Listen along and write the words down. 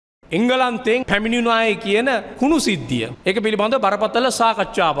එංගලන්තයෙන් පැමිණුණායි කියන කුණු සිද්ධිය. ඒක පිළිබඳව බරපතල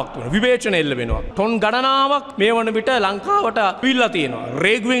සාකච්ඡාවක් වෙනවා. විවේචන එල්ල වෙනවා. ටොන් ගණනාවක් මේ වන විට ලංකාවට විල්ලා තියෙනවා.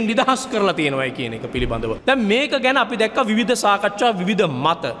 රේගුවෙන් නිදහස් කරලා තියෙනවායි කියන එක පිළිබඳව. දැන් මේක ගැන අපි දැක්ක විවිධ සාකච්ඡා විවිධ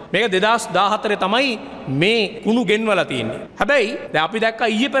මත. මේක 2014 තමයි මේ කුණු ගෙන්වලා තියෙන්නේ. හැබැයි දැන් අපි දැක්ක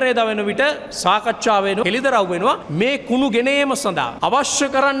ඊයේ පෙරේදා වෙන විට සාකච්ඡා වෙනවා. හෙළිදරව් වෙනවා. මේ කුණු ගෙනීම සඳහා අවශ්‍ය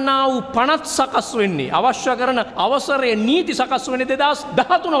කරන්නා වූ පනත් සකස් වෙන්නේ අවශ්‍ය කරන අවසරයේ නීති සකස් වෙන්නේ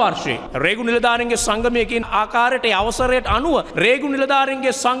 2013 වර්ෂයේ. රේගු නිලධාරීන්ගේ සංගමයේ කියන ආකාරයට ඒ අවසරයට අනුව රේගු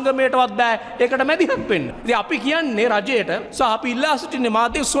නිලධාරීන්ගේ සංගමයටවත් බෑ ඒකට මැදිහත් වෙන්න. ඉතින් අපි කියන්නේ රජයට සහ අපි ඉල්ලා සිටින්නේ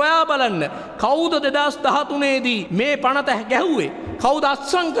මාධ්‍ය සොයා බලන්න කවුද 2013 දී මේ පනත ගැහුවේ? කවුද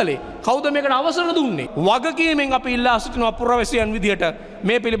අත්සන් කළේ? කවුද මේකට අවසර දුන්නේ? වගකීමෙන් අපි ඉල්ලා සිටිනවා පුරවැසියන් විදියට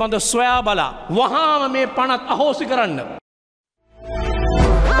මේ පිළිබඳ සොයා බලා වහාම මේ පනත් අහෝසි කරන්න.